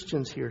the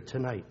Christians here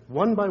tonight,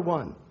 one by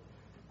one,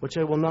 which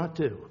I will not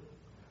do,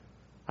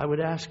 I would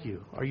ask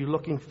you, are you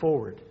looking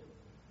forward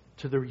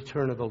to the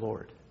return of the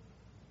Lord?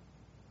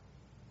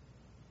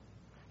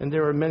 And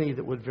there are many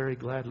that would very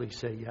gladly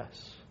say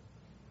yes.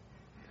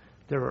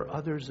 There are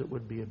others that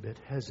would be a bit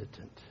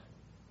hesitant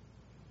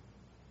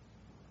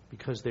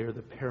because they are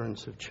the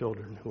parents of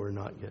children who are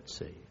not yet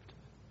saved.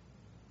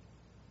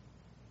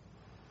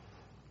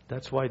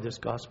 That's why this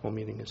gospel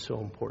meeting is so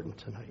important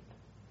tonight.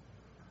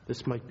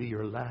 This might be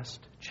your last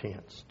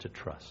chance to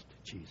trust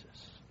Jesus.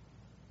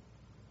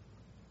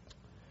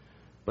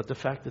 But the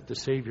fact that the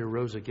Savior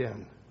rose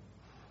again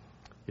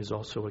is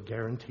also a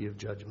guarantee of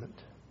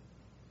judgment.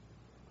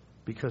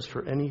 Because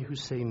for any who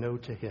say no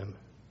to him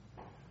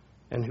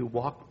and who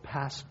walk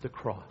past the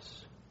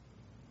cross,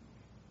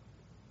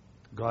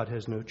 God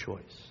has no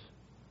choice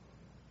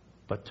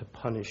but to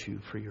punish you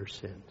for your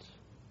sins.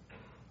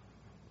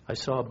 I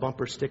saw a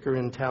bumper sticker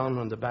in town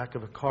on the back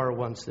of a car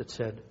once that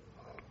said,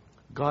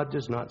 God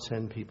does not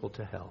send people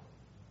to hell.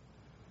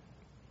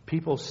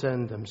 People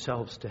send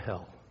themselves to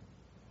hell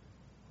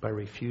by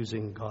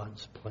refusing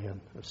God's plan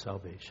of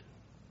salvation.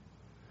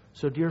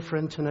 So, dear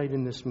friend, tonight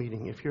in this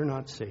meeting, if you're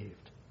not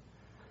saved,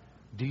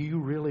 do you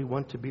really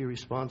want to be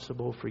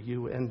responsible for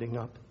you ending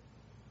up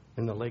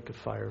in the lake of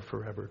fire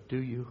forever?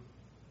 Do you?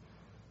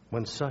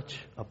 When such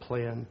a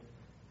plan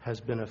has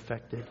been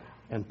effected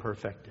and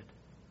perfected.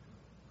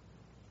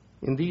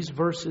 In these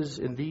verses,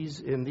 in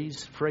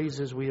these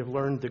phrases, we have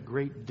learned the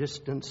great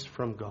distance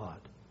from God.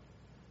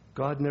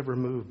 God never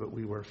moved, but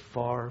we were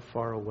far,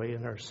 far away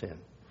in our sin.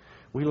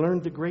 We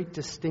learned the great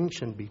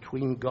distinction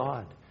between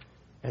God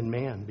and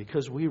man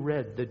because we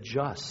read the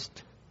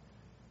just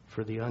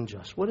for the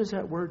unjust. What does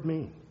that word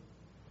mean?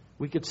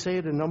 We could say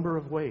it a number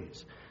of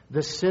ways.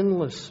 The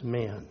sinless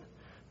man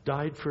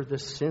died for the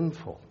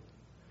sinful.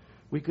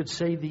 We could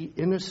say the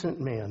innocent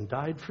man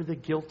died for the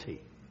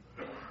guilty.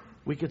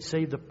 We could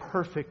say the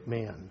perfect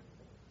man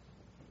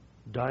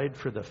died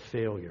for the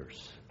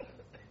failures.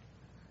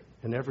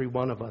 And every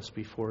one of us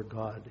before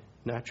God,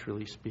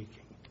 naturally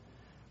speaking,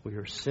 we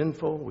are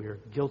sinful, we are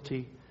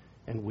guilty,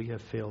 and we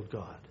have failed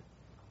God.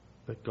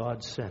 But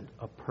God sent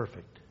a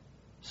perfect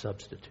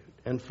substitute.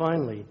 And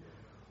finally,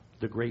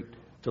 the great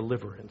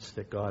deliverance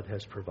that God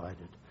has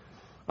provided.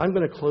 I'm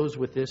going to close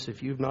with this.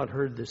 If you've not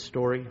heard this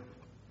story,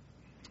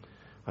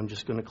 I'm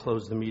just going to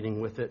close the meeting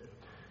with it.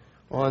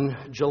 On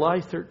July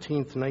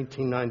 13th,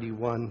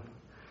 1991,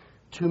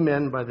 two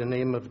men by the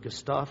name of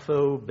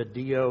Gustavo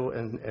Badillo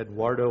and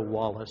Eduardo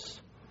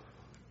Wallace,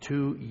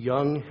 two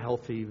young,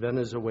 healthy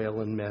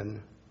Venezuelan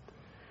men,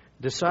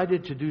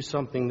 decided to do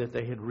something that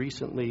they had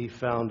recently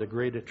found a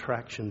great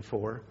attraction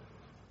for,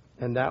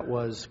 and that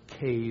was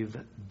cave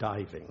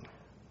diving.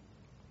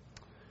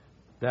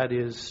 That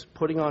is,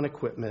 putting on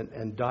equipment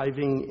and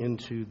diving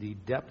into the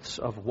depths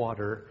of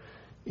water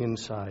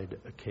inside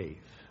a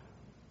cave.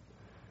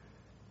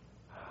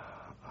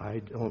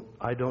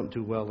 I don't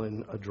do well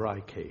in a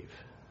dry cave.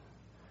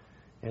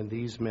 And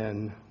these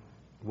men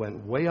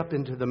went way up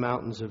into the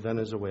mountains of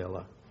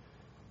Venezuela,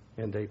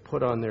 and they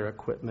put on their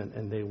equipment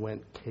and they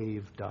went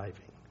cave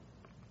diving.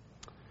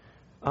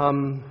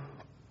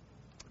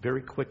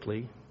 Very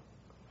quickly,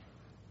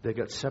 they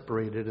got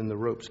separated and the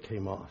ropes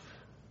came off.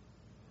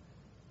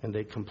 And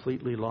they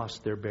completely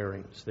lost their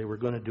bearings. They were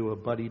going to do a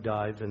buddy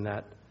dive, and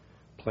that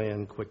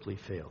plan quickly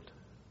failed.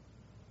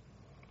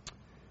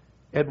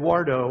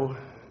 Eduardo,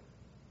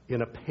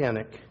 in a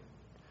panic,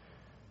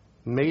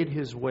 made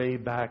his way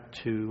back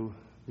to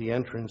the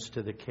entrance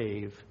to the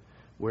cave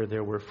where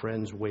there were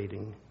friends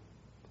waiting.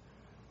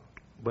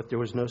 But there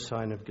was no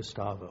sign of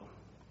Gustavo.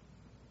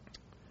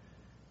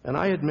 And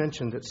I had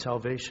mentioned that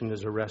salvation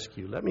is a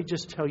rescue. Let me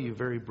just tell you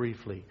very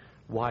briefly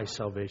why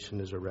salvation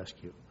is a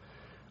rescue.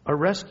 A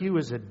rescue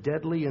is a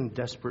deadly and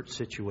desperate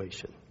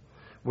situation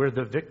where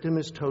the victim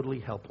is totally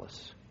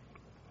helpless.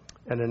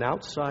 And an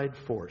outside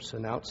force,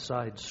 an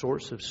outside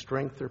source of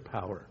strength or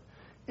power,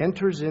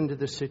 enters into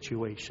the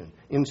situation,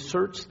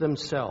 inserts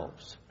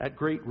themselves at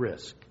great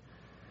risk,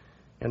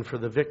 and for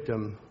the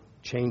victim,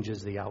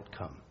 changes the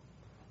outcome.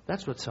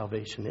 That's what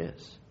salvation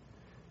is.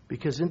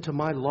 Because into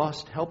my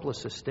lost,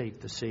 helpless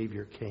estate, the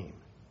Savior came.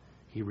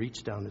 He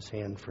reached down his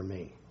hand for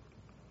me.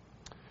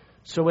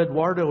 So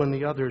Eduardo and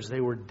the others,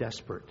 they were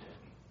desperate.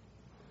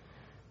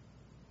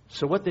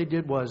 So what they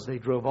did was they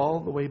drove all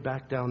the way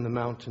back down the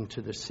mountain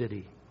to the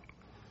city.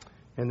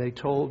 And they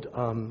told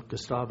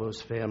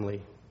Gustavo's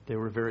family, they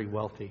were very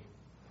wealthy.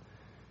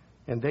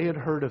 And they had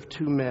heard of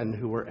two men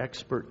who were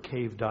expert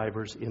cave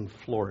divers in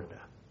Florida.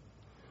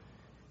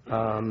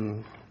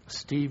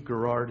 Steve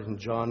Gerard and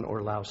John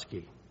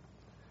Orlowski.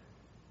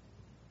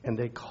 And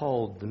they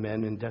called the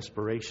men in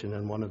desperation,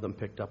 and one of them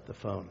picked up the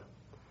phone.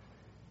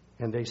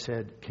 And they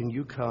said, "Can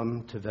you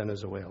come to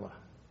Venezuela?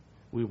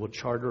 We will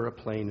charter a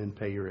plane and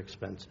pay your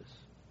expenses."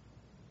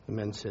 The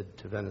men said,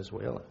 "To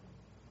Venezuela?"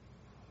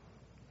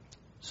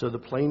 So the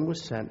plane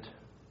was sent,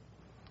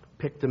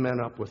 picked the men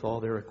up with all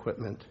their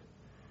equipment.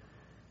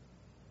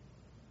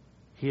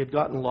 He had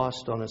gotten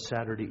lost on a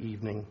Saturday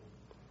evening.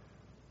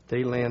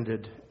 They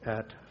landed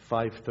at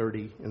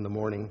 5:30 in the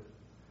morning.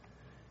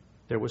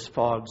 There was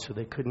fog, so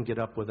they couldn't get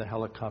up with a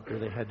helicopter.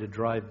 They had to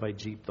drive by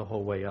jeep the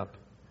whole way up.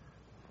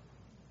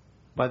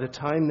 By the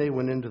time they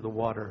went into the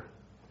water,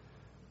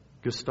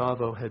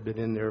 Gustavo had been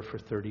in there for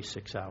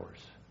 36 hours.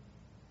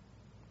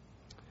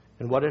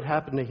 And what had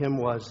happened to him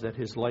was that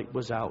his light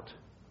was out.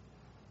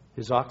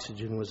 His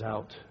oxygen was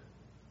out.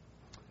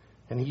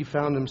 And he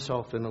found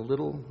himself in a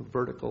little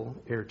vertical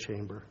air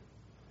chamber.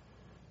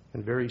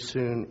 And very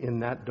soon, in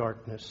that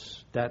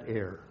darkness, that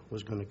air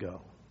was going to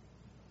go.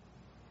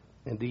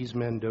 And these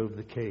men dove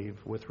the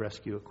cave with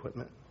rescue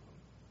equipment.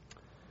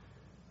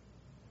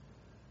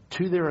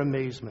 To their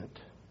amazement,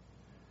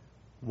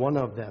 one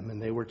of them,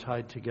 and they were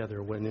tied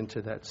together, went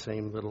into that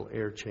same little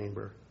air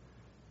chamber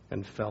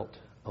and felt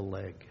a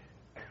leg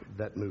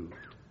that moved.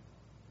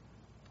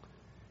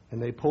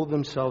 And they pulled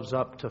themselves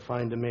up to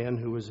find a man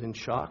who was in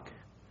shock,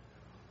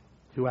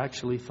 who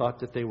actually thought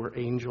that they were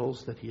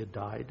angels, that he had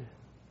died,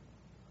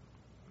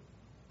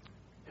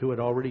 who had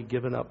already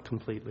given up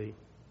completely,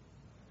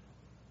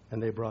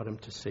 and they brought him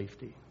to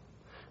safety.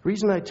 The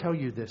reason I tell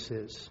you this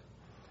is,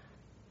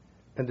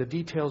 and the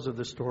details of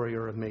the story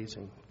are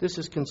amazing, this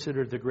is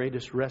considered the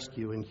greatest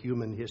rescue in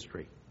human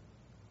history,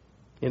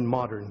 in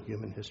modern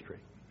human history.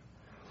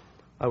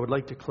 I would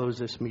like to close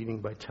this meeting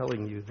by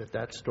telling you that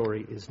that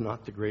story is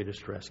not the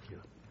greatest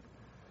rescue.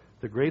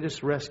 The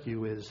greatest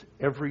rescue is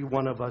every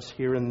one of us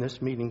here in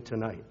this meeting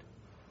tonight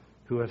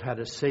who have had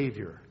a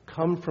Savior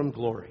come from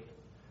glory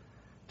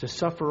to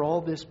suffer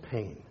all this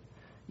pain,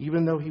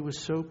 even though he was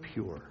so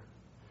pure,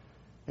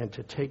 and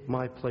to take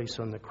my place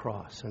on the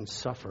cross and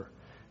suffer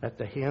at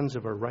the hands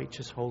of a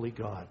righteous, holy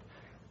God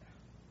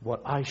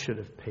what I should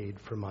have paid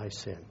for my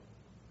sin.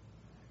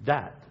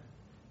 That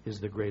is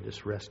the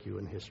greatest rescue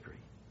in history.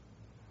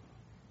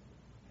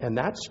 And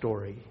that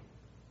story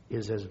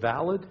is as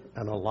valid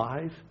and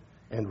alive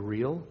and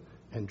real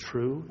and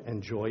true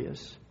and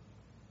joyous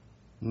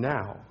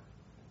now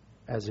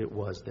as it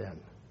was then.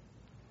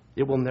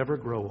 It will never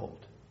grow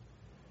old.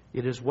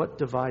 It is what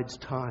divides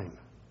time.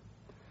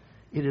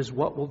 It is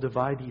what will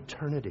divide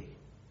eternity,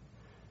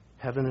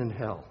 heaven and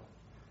hell,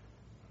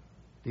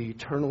 the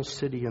eternal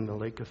city and the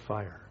lake of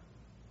fire.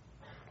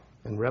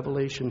 And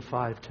Revelation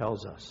 5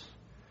 tells us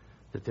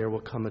that there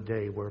will come a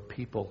day where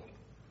people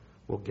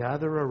will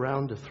gather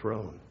around a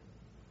throne,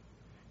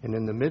 and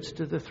in the midst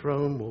of the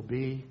throne will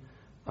be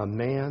a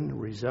man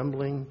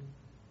resembling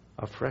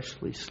a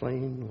freshly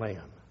slain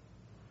lamb.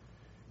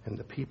 And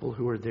the people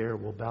who are there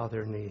will bow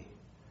their knee,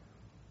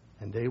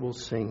 and they will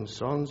sing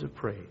songs of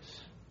praise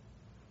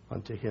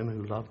unto him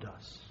who loved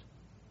us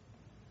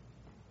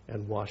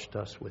and washed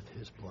us with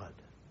his blood.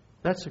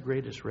 That's the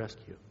greatest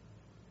rescue.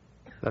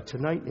 Now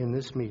tonight in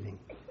this meeting,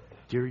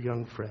 dear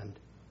young friend,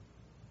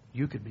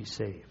 you could be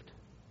saved.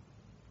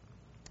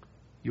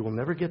 You will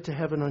never get to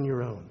heaven on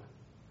your own,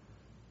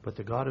 but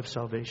the God of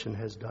salvation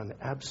has done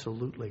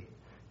absolutely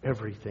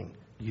everything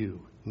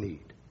you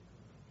need.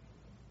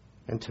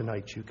 And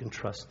tonight you can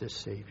trust this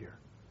Savior.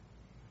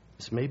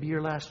 This may be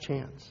your last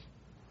chance.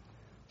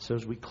 So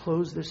as we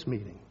close this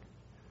meeting,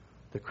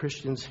 the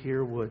Christians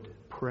here would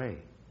pray,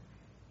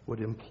 would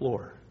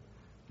implore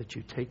that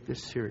you take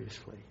this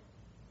seriously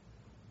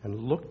and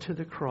look to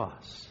the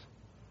cross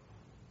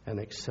and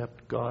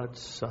accept God's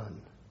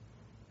Son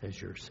as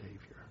your Savior.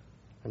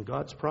 And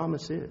God's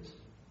promise is,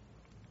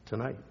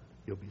 tonight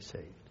you'll be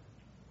saved.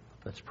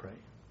 Let's pray.